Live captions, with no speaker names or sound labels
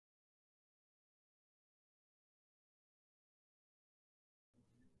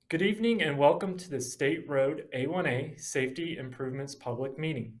Good evening and welcome to the State Road A1A Safety Improvements Public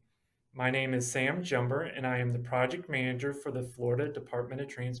Meeting. My name is Sam Jumber and I am the Project Manager for the Florida Department of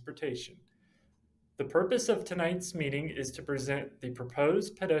Transportation. The purpose of tonight's meeting is to present the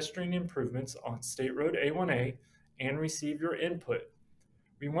proposed pedestrian improvements on State Road A1A and receive your input.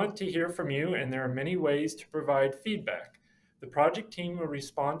 We want to hear from you and there are many ways to provide feedback. The project team will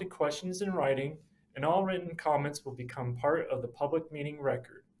respond to questions in writing and all written comments will become part of the public meeting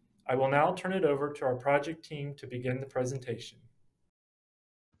record. I will now turn it over to our project team to begin the presentation.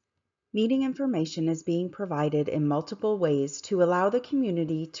 Meeting information is being provided in multiple ways to allow the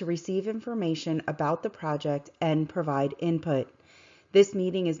community to receive information about the project and provide input. This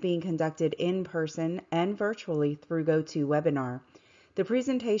meeting is being conducted in person and virtually through GoToWebinar. The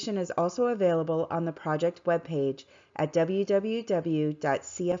presentation is also available on the project webpage at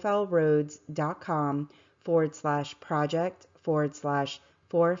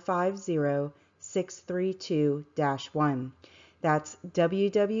That's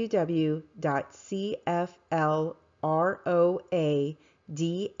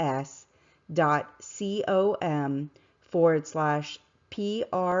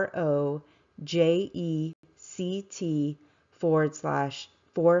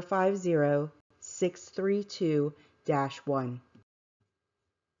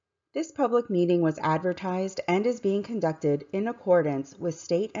This public meeting was advertised and is being conducted in accordance with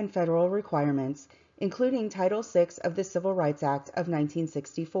state and federal requirements, including Title VI of the Civil Rights Act of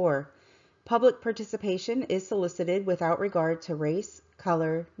 1964. Public participation is solicited without regard to race,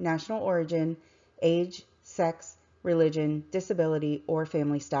 color, national origin, age, sex, religion, disability, or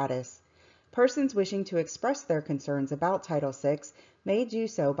family status. Persons wishing to express their concerns about Title VI may do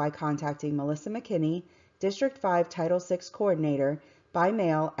so by contacting Melissa McKinney, District 5 Title VI Coordinator, by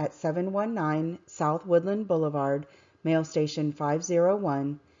mail at 719 South Woodland Boulevard, Mail Station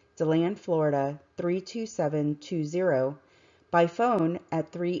 501, DeLand, Florida 32720, by phone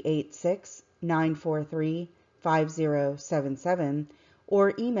at 386-943-5077,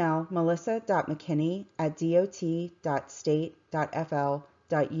 or email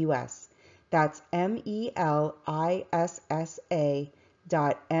melissa.mckinney@dot.state.fl.us. That's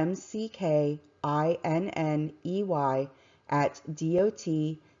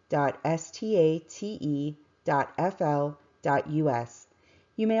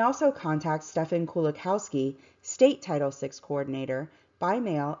You may also contact Stefan Kulikowski, State Title VI Coordinator, by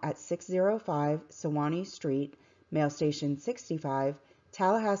mail at 605 Sewanee Street, Mail Station 65,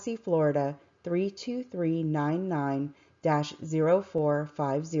 Tallahassee, Florida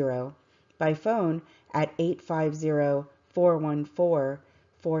 32399-0450, by phone at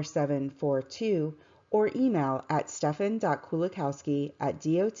 850-414-4742, or email at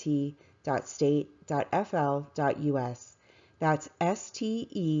stefan.kulikowski@dot.state.fl.us. That's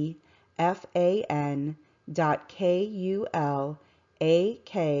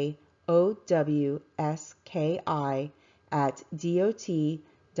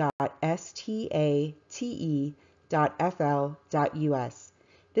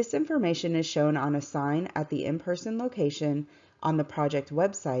This information is shown on a sign at the in-person location, on the project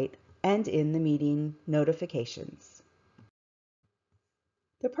website, and in the meeting notifications.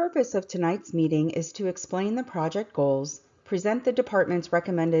 The purpose of tonight's meeting is to explain the project goals, present the department's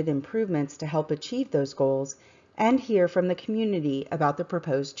recommended improvements to help achieve those goals, and hear from the community about the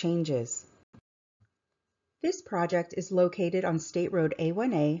proposed changes. This project is located on State Road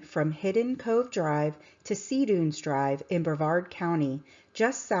A1A from Hidden Cove Drive to Sea Dunes Drive in Brevard County,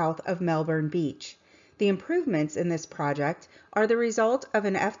 just south of Melbourne Beach. The improvements in this project are the result of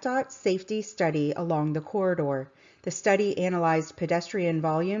an FDOT safety study along the corridor. The study analyzed pedestrian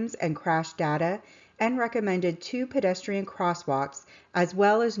volumes and crash data and recommended 2 pedestrian crosswalks as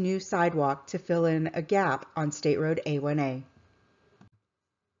well as new sidewalk to fill in a gap on State Road A1A.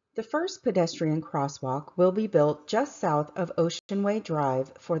 The first pedestrian crosswalk will be built just south of Ocean Way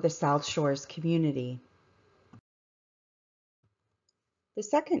Drive for the South Shores community. The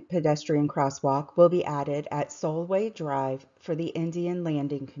second pedestrian crosswalk will be added at Solway Drive for the Indian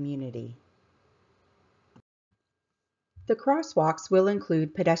Landing community. The crosswalks will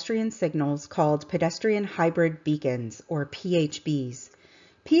include pedestrian signals called pedestrian hybrid beacons, or PHBs.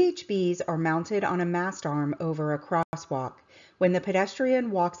 PHBs are mounted on a mast arm over a crosswalk. When the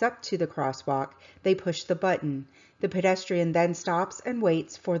pedestrian walks up to the crosswalk, they push the button. The pedestrian then stops and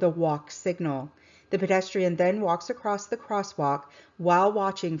waits for the walk signal. The pedestrian then walks across the crosswalk while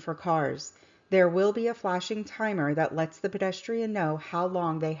watching for cars. There will be a flashing timer that lets the pedestrian know how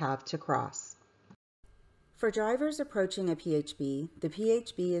long they have to cross. For drivers approaching a PHB, the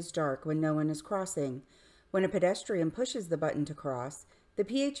PHB is dark when no one is crossing. When a pedestrian pushes the button to cross, The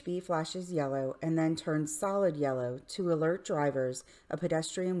PHB flashes yellow and then turns solid yellow to alert drivers a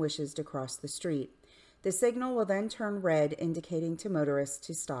pedestrian wishes to cross the street. The signal will then turn red, indicating to motorists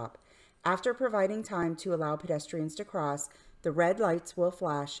to stop. After providing time to allow pedestrians to cross, the red lights will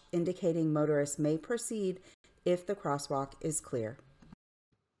flash, indicating motorists may proceed if the crosswalk is clear.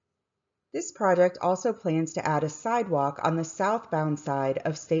 This project also plans to add a sidewalk on the southbound side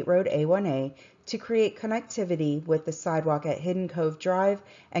of State Road A1A to create connectivity with the sidewalk at Hidden Cove Drive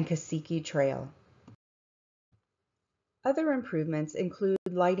and Kasiki Trail. Other improvements include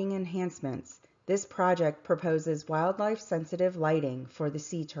lighting enhancements. This project proposes wildlife-sensitive lighting for the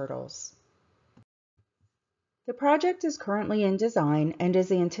sea turtles. The project is currently in design and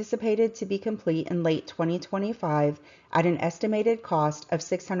is anticipated to be complete in late 2025 at an estimated cost of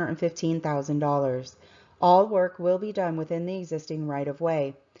 $615,000. All work will be done within the existing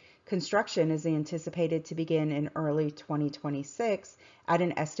right-of-way. Construction is anticipated to begin in early 2026 at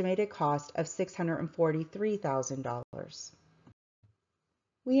an estimated cost of $643,000.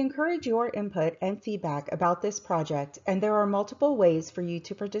 We encourage your input and feedback about this project, and there are multiple ways for you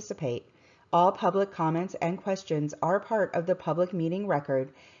to participate. All public comments and questions are part of the public meeting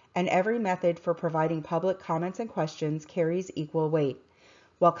record, and every method for providing public comments and questions carries equal weight.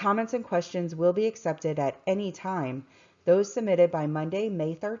 While comments and questions will be accepted at any time, those submitted by Monday,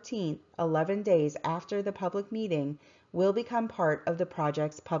 May 13th, 11 days after the public meeting, will become part of the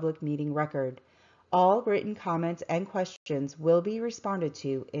project's public meeting record. All written comments and questions will be responded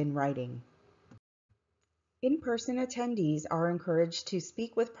to in writing. In-person attendees are encouraged to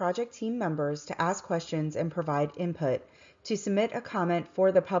speak with project team members to ask questions and provide input. To submit a comment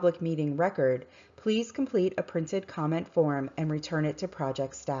for the public meeting record, please complete a printed comment form and return it to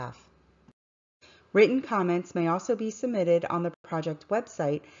project staff. Written comments may also be submitted on the project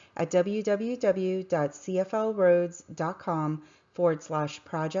website at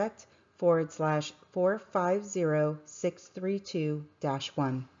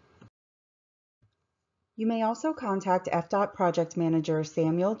www.cflroads.com/project/450632-1. You may also contact FDOT Project Manager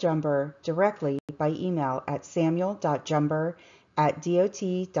Samuel Jumber directly by email at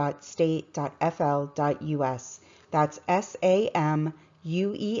samuel.jumber@dot.state.fl.us. That's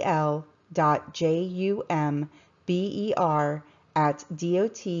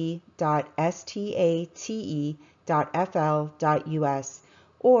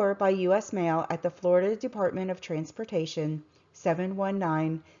or by U.S. mail at the Florida Department of Transportation,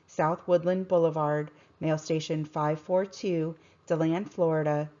 719 South Woodland Boulevard, Mail Station 542, DeLand,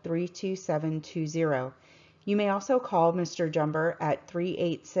 Florida 32720. You may also call Mr. Jumber at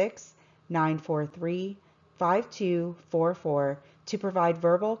 386-943-5244 to provide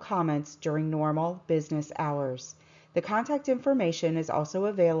verbal comments during normal business hours. The contact information is also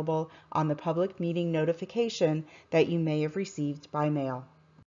available on the public meeting notification that you may have received by mail.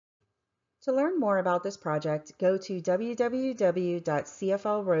 To learn more about this project, go to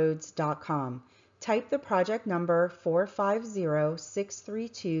www.cflroads.com. Type the project number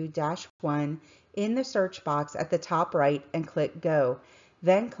 450632-1 in the search box at the top right and click Go.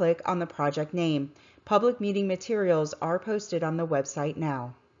 Then click on the project name. Public meeting materials are posted on the website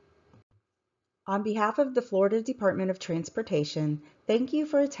now. On behalf of the Florida Department of Transportation, thank you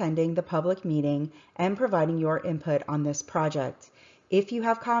for attending the public meeting and providing your input on this project. If you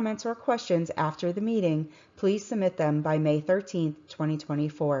have comments or questions after the meeting, please submit them by May 13th,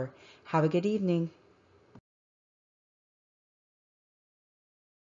 2024. Have a good evening.